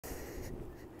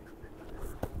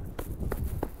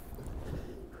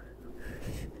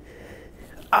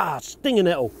Ah, stinging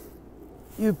nettle.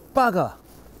 You bugger.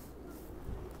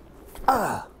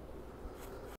 Ah.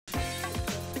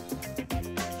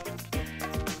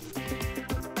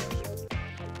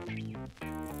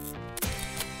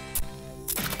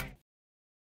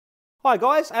 Hi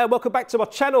guys, and welcome back to my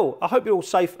channel. I hope you're all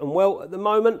safe and well at the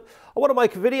moment. I want to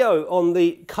make a video on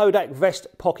the Kodak Vest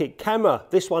Pocket camera.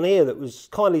 This one here that was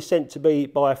kindly sent to me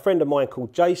by a friend of mine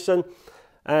called Jason.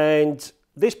 And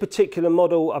this particular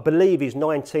model, I believe, is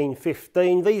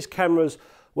 1915. These cameras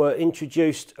were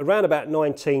introduced around about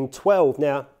 1912.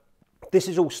 Now, this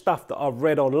is all stuff that I've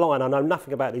read online. I know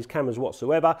nothing about these cameras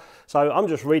whatsoever. So I'm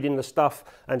just reading the stuff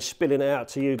and spilling it out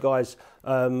to you guys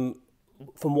from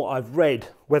what I've read.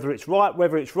 Whether it's right,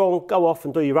 whether it's wrong, go off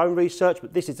and do your own research,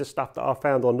 but this is the stuff that I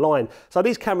found online. So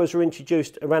these cameras were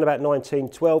introduced around about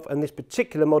 1912, and this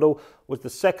particular model was the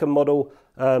second model.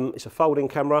 It's a folding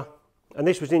camera, and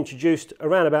this was introduced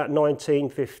around about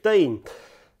 1915.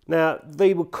 Now,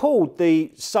 they were called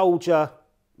the soldier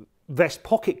vest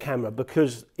pocket camera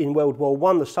because in World War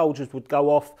I, the soldiers would go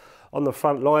off on the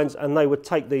front lines and they would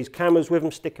take these cameras with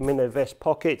them, stick them in their vest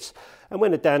pockets, and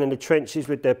when they're down in the trenches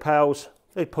with their pals,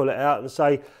 they'd pull it out and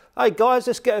say, hey guys,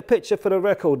 let's get a picture for the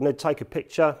record, and they'd take a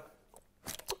picture.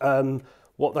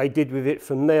 What they did with it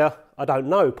from there, I don't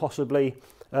know, possibly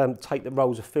take the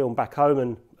rolls of film back home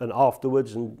and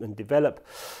afterwards and develop.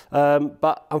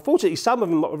 But unfortunately, some of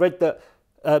them, I read that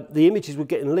the images were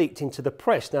getting leaked into the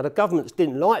press. Now, the governments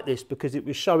didn't like this because it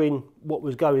was showing what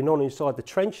was going on inside the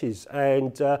trenches.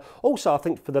 And also, I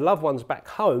think for the loved ones back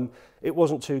home, it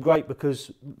wasn't too great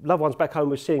because loved ones back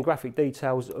home were seeing graphic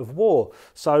details of war.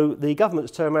 So the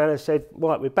governments turned around and said,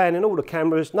 right, we're banning all the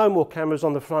cameras, no more cameras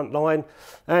on the front line.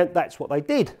 And that's what they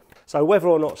did. So whether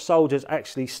or not soldiers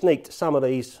actually sneaked some of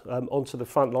these onto the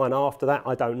front line after that,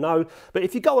 I don't know. But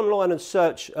if you go online and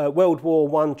search World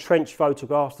War I trench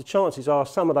photographs, the chances are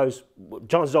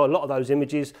a lot of those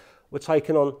images were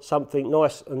taken on something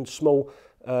nice and small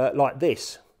like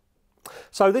this.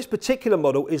 So this particular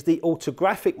model is the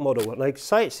autographic model, and they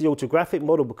say it's the autographic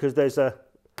model because there's a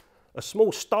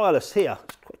small stylus here.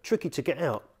 It's quite tricky to get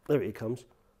out. There it comes.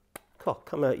 God,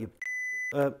 come out, you.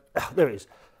 There it is.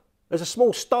 There's a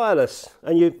small stylus,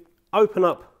 and you open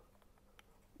up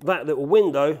that little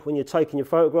window when you're taking your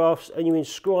photographs, and you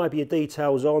inscribe your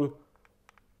details on,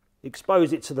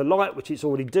 expose it to the light, which it's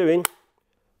already doing,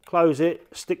 close it,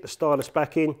 stick the stylus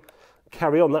back in,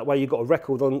 carry on. That way you've got a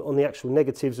record on the actual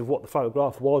negatives of what the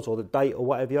photograph was or the date or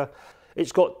whatever.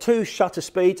 It's got two shutter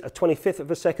speeds, a 25th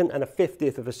of a second and a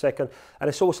 50th of a second, and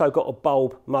it's also got a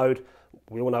bulb mode.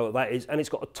 We all know what that is, and it's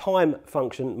got a time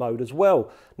function mode as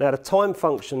well. Now, the time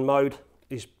function mode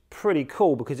is pretty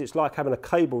cool because it's like having a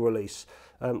cable release.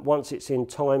 Once it's in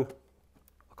time,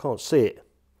 I can't see it.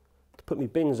 To put my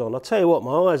bins on, I'll tell you what,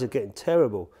 my eyes are getting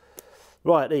terrible.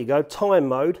 Right, there you go, time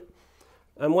mode.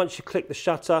 And once you click the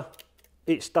shutter,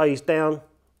 it stays down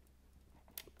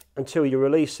until you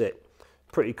release it.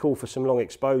 Pretty cool for some long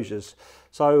exposures.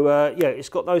 So yeah, it's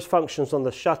got those functions on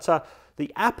the shutter.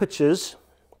 The apertures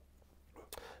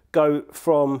go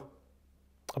from,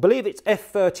 I believe it's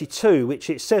f32, which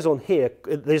it says on here.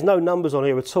 There's no numbers on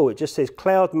here at all. It just says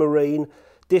cloud, marine,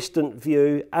 distant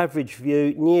view, average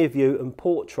view, near view, and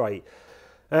portrait.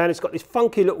 And it's got this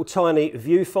funky little tiny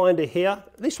viewfinder here.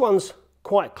 This one's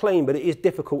quite clean, but it is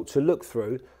difficult to look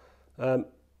through. So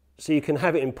you can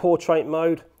have it in portrait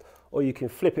mode, or you can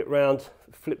flip it round,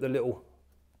 flip the little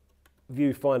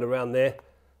viewfinder around there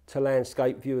to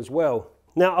landscape view as well.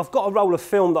 Now, I've got a roll of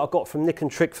film that I got from Nik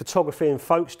Trick photography in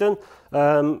Folkestone.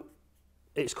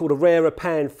 It's called a Rera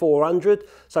Pan 400.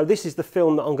 So this is the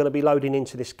film that I'm going to be loading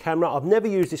into this camera. I've never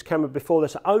used this camera before.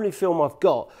 That's the only film I've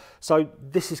got. So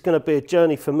this is going to be a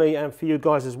journey for me and for you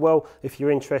guys as well, if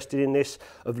you're interested in this,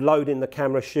 of loading the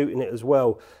camera, shooting it as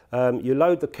well. You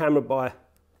load the camera by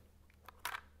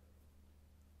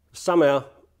somehow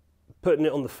putting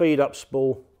it on the feed up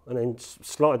spool and then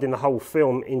sliding the whole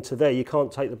film into there. You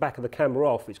can't take the back of the camera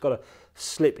off. It's got to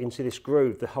slip into this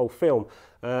groove, the whole film.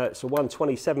 It's a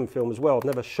 127 film as well. I've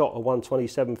never shot a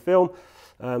 127 film,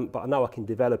 but I know I can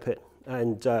develop it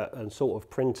and sort of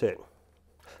print it.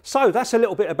 So that's a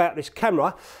little bit about this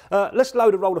camera. Let's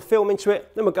load a roll of film into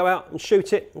it, then we'll go out and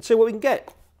shoot it and see what we can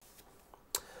get.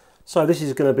 So this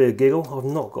is going to be a giggle.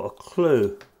 I've not got a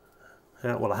clue.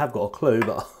 Well, I have got a clue,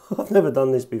 but I've never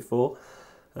done this before.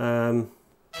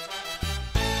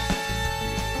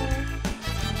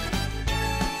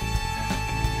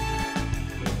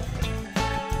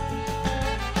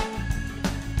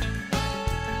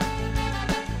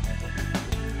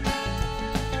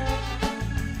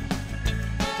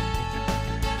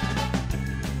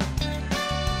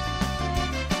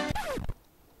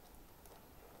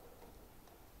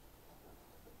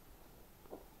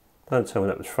 Don't tell me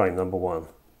that was frame number 1.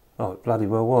 Oh, it bloody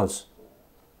well was.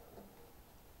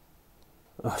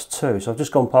 Oh, it's 2, so I've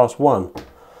just gone past 1.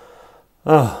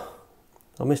 Oh,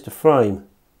 I missed a frame.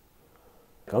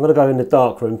 I'm going to go in the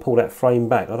darkroom and pull that frame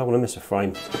back. I don't want to miss a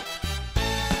frame.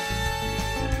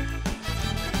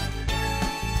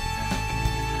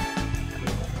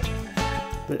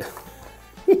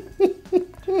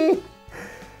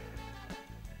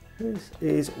 This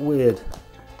is weird.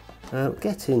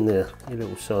 Get in there, you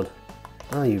little sod.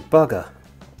 Oh, you bugger. Are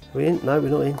we in? No, we're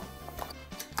not in.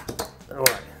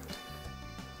 Alright.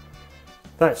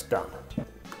 That's done.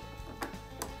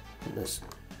 Let's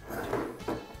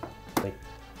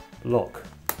lock.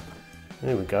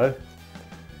 There we go.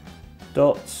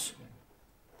 Dots.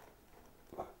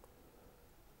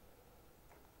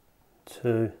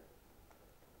 2.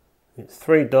 It's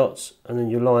 3 dots, and then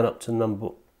you line up to number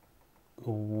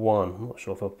 1. I'm not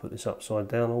sure if I'll put this upside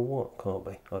down or what. Can't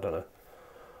be. I don't know.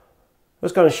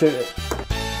 Let's go and shoot it.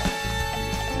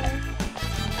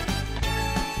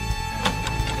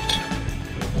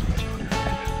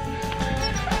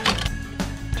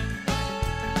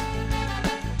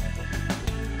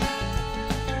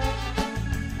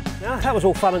 Now, that was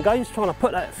all fun and games, trying to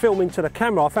put that film into the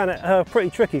camera. I found it pretty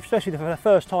tricky, especially for the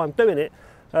first time doing it.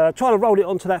 Trying to roll it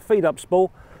onto that feed up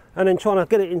spool and then trying to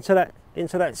get it into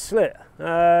that slit.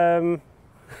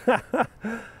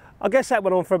 I guess that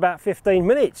went on for about 15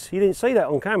 minutes. You didn't see that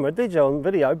on camera, did you, on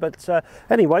video? But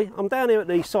anyway, I'm down here at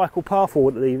the cycle path, or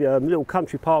at the little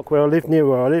country park where I live, near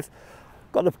where I live.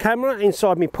 Got the camera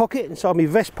inside my pocket, inside my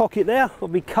vest pocket there, got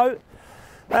my coat,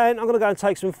 and I'm going to go and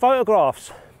take some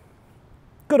photographs.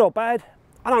 Good or bad,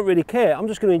 I don't really care. I'm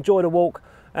just going to enjoy the walk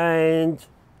and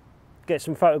get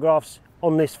some photographs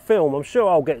on this film. I'm sure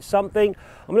I'll get something.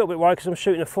 I'm a little bit worried because I'm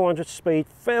shooting a 400 speed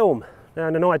film. Now,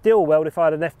 in an ideal world, if I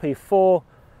had an FP4,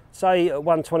 say at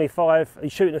 125,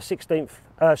 and shooting a 16th,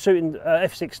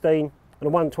 f16 and a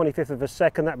 1/25th of a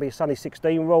second, that'd be a sunny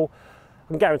 16 roll. I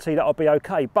can guarantee that I'll be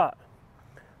okay. But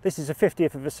this is a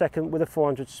 50th of a second with a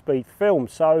 400 speed film,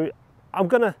 so I'm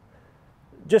gonna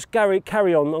just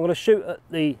carry on. I'm gonna shoot at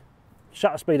the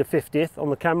shutter speed of 50th on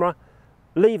the camera,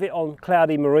 leave it on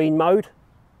cloudy marine mode,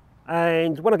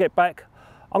 and when I get back,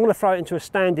 I'm going to throw it into a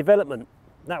stand development.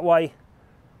 That way,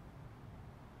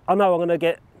 I know I'm going to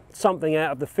get something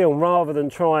out of the film rather than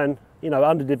try and, you know,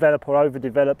 underdevelop or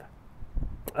overdevelop.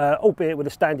 Albeit with a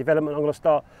stand development, I'm going to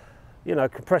start, you know,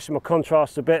 compressing my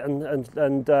contrast a bit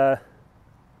and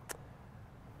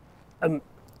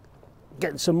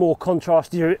getting some more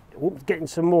contrast to your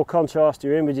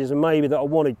images, and maybe that I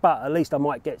wanted, but at least I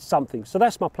might get something. So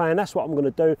that's my plan. That's what I'm going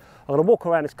to do. I'm going to walk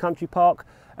around this country park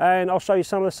and I'll show you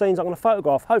some of the scenes I'm going to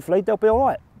photograph. Hopefully they'll be all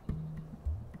right.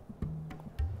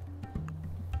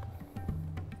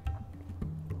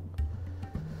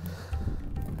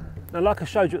 Now, like I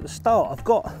showed you at the start, I've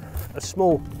got a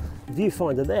small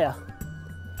viewfinder there,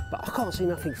 but I can't see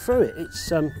nothing through it.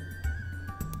 It's I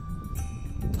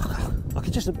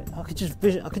could just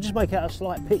make out a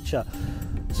slight picture.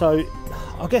 So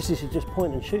I guess this is just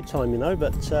point and shoot time, you know,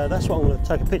 but that's what I'm going to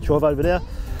take a picture of over there,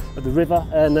 of the river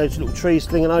and those little trees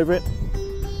slinging over it.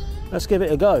 Let's give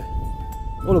it a go.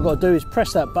 All I've got to do is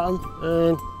press that button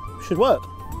and it should work.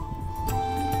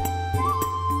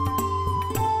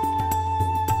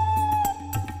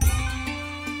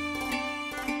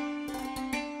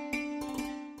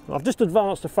 I've just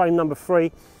advanced to frame number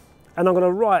 3, and I'm going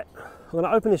to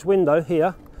open this window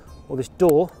here, or this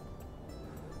door.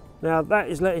 Now that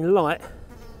is letting light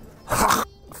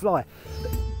fly.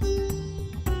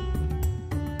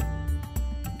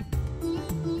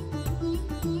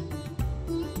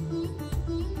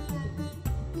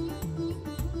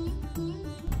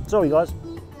 Sorry guys,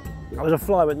 that was a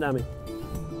fly went down me.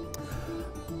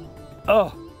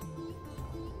 Oh.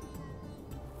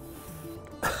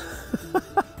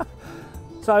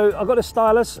 So I've got a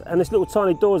stylus and this little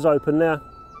tiny door's open now.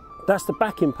 That's the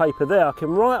backing paper there. I can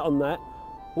write on that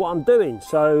what I'm doing.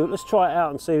 So let's try it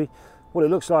out and see what it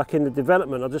looks like in the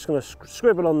development. I'm just going to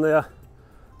scribble on there,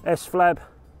 S-flab,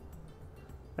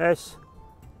 S-F-L-A-B.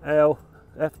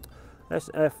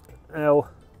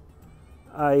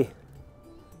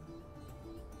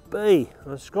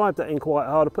 I scribed that in quite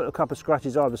hard. I put a couple of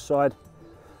scratches either side.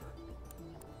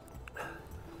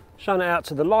 Shone it out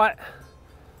to the light.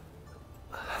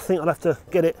 I think I'll have to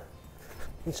get it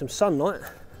in some sunlight,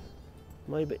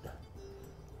 maybe.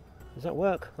 Does that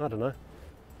work? I don't know.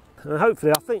 And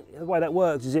hopefully, I think the way that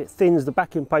works is it thins the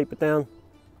backing paper down,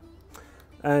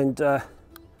 and the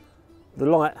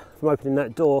light from opening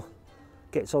that door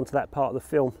gets onto that part of the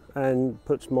film and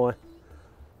puts my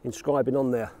inscribing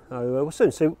on there. So we'll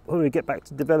soon see when we get back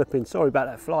to developing. Sorry about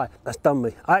that fly, that's done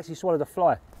me. I actually swallowed a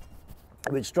fly.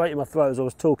 It went straight in my throat as I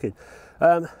was talking.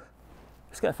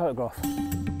 Let's get a photograph.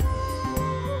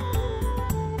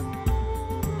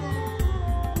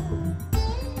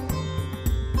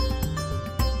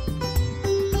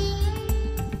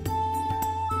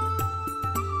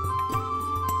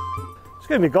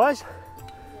 Excuse me guys, do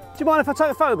you mind if I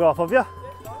take a photograph of you?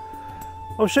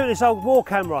 I'm shooting this old war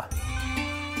camera.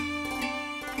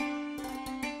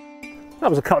 That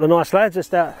was a couple of nice lads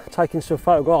just out taking some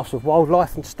photographs of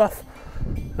wildlife and stuff,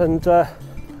 and I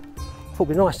thought it'd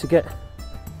be nice to get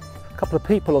a couple of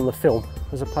people on the film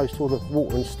as opposed to all the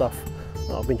water and stuff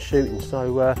that I've been shooting.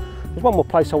 So there's one more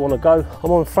place I want to go.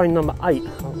 I'm on frame number 8.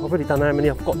 I've already done how many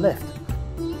I've got left.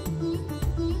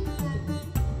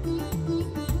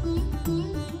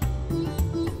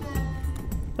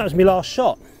 That was my last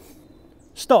shot.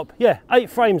 Stop, yeah, 8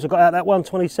 frames I got out of that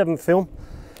 127 film.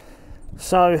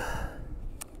 So,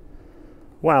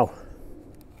 wow.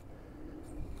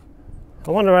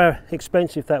 I wonder how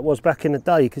expensive that was back in the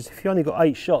day, because if you only got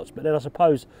 8 shots, but then I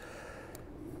suppose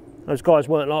those guys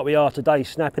weren't like we are today,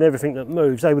 snapping everything that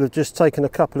moves. They would have just taken a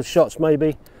couple of shots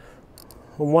maybe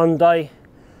on one day.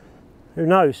 Who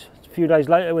knows? A few days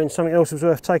later, when something else was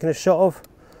worth taking a shot of,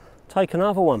 take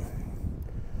another one.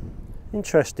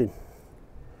 Interesting.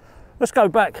 Let's go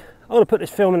back. I'm going to put this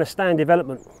film in a stand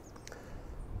development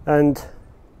and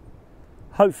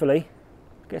hopefully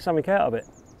get something out of it.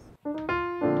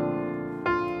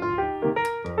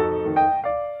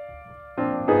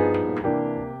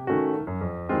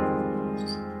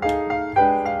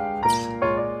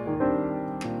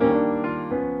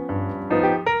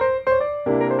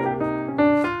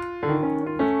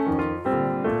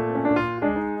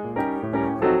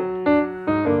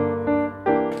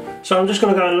 So I'm just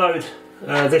going to go and load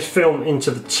this film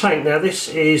into the tank. Now this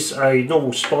is a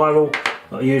normal spiral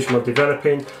that I use for my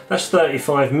developing. That's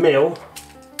 35mm.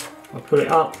 I put it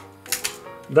up.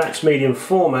 That's medium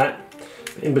format.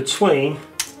 In between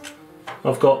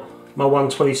I've got my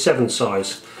 127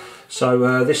 size.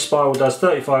 So this spiral does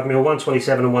 35mm,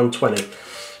 127 and 120.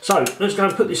 So let's go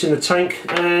and put this in the tank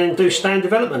and do stand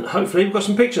development. Hopefully we've got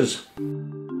some pictures.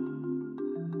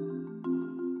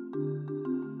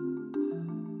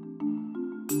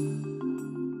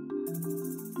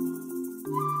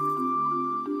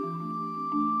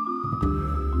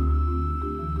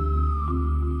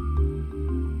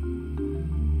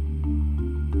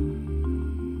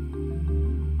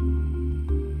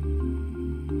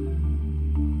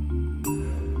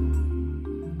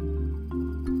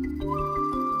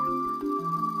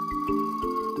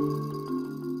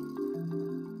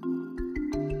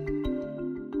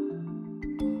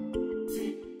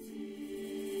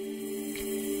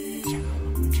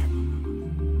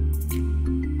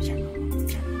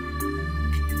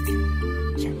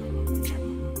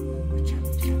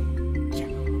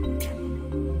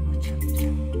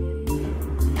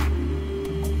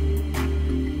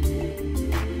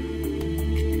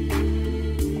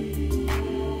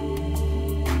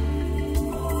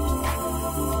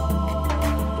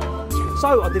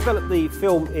 So I developed the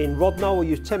film in Rodinal. I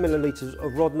used 10ml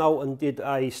of Rodinal and did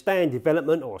a stand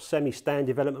development or a semi-stand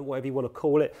development, whatever you want to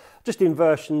call it. Just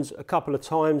inversions a couple of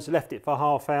times, left it for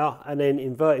half hour and then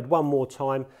inverted one more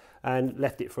time and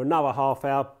left it for another half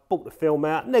hour, brought the film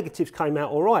out. Negatives came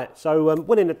out all right. So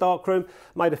went in the darkroom,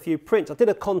 made a few prints. I did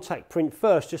a contact print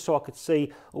first just so I could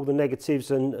see all the negatives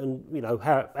and you know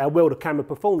how well the camera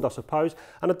performed, I suppose.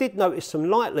 And I did notice some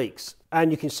light leaks,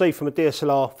 and you can see from a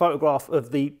DSLR photograph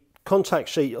of the contact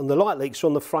sheet on the light leaks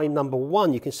on the frame number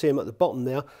 1. You can see them at the bottom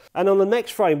there. And on the next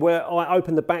frame, where I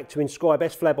opened the back to inscribe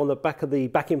S-flab on the back of the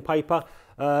backing paper,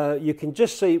 you can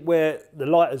just see where the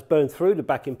light has burned through the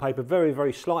backing paper very,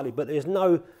 very slightly, but there's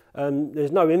no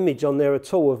image on there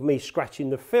at all of me scratching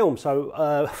the film. So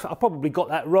I probably got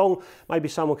that wrong. Maybe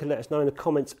someone could let us know in the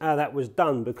comments how that was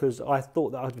done, because I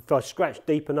thought that if I scratched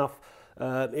deep enough,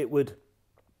 it would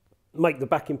make the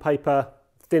backing paper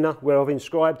thinner where I've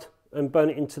inscribed and burn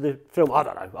it into the film. I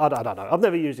don't know. I've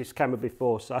never used this camera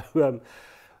before, so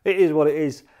it is what it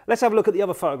is. Let's have a look at the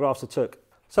other photographs I took.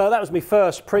 So that was my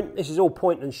first print. This is all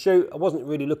point and shoot. I wasn't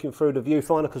really looking through the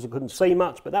viewfinder because I couldn't see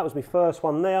much, but that was my first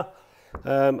one there.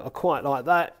 I quite like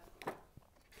that.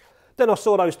 Then I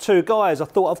saw those two guys. I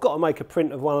thought I've got to make a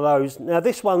print of one of those. Now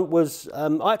this one was,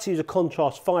 I had to use a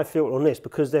contrast 5 filter on this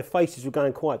because their faces were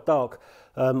going quite dark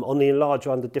on the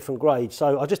enlarger under different grades.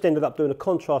 So I just ended up doing a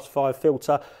contrast 5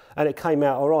 filter and it came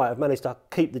out all right. I've managed to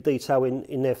keep the detail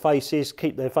in their faces,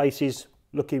 keep their faces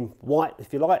looking white,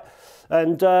 if you like.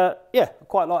 And yeah, I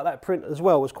quite like that print as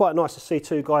well. It was quite nice to see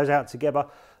two guys out together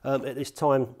at this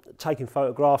time, taking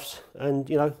photographs and,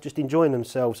 you know, just enjoying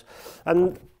themselves.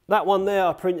 And that one there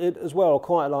I printed as well,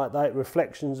 quite like that,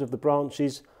 reflections of the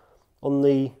branches on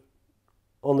the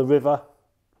river.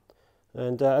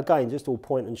 And again, just all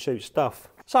point and shoot stuff.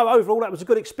 So overall, that was a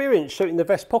good experience shooting the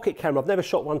Vest pocket camera. I've never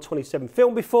shot 127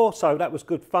 film before, so that was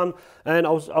good fun. And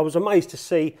I was amazed to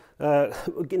see,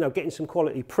 you know, getting some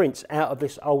quality prints out of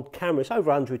this old camera. It's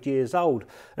over 100 years old.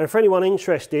 And for anyone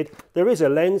interested, there is a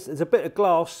lens. There's a bit of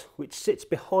glass which sits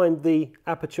behind the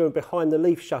aperture and behind the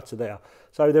leaf shutter there.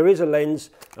 So there is a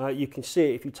lens. You can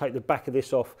see it if you take the back of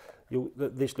this off.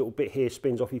 This little bit here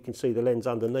spins off, you can see the lens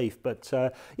underneath. But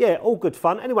yeah, all good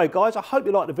fun. Anyway guys, I hope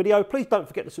you liked the video. Please don't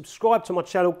forget to subscribe to my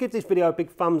channel, give this video a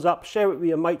big thumbs up, share it with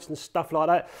your mates and stuff like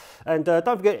that. And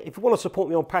don't forget, if you want to support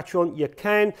me on Patreon, you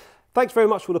can. Thanks very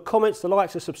much for the comments, the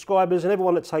likes, the subscribers, and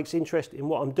everyone that takes interest in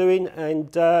what I'm doing.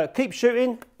 And keep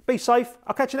shooting, be safe.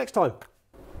 I'll catch you next time.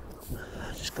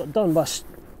 Just got done by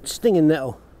stinging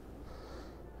nettle.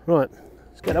 Right,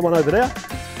 let's get that one over there.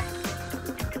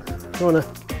 Trying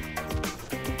to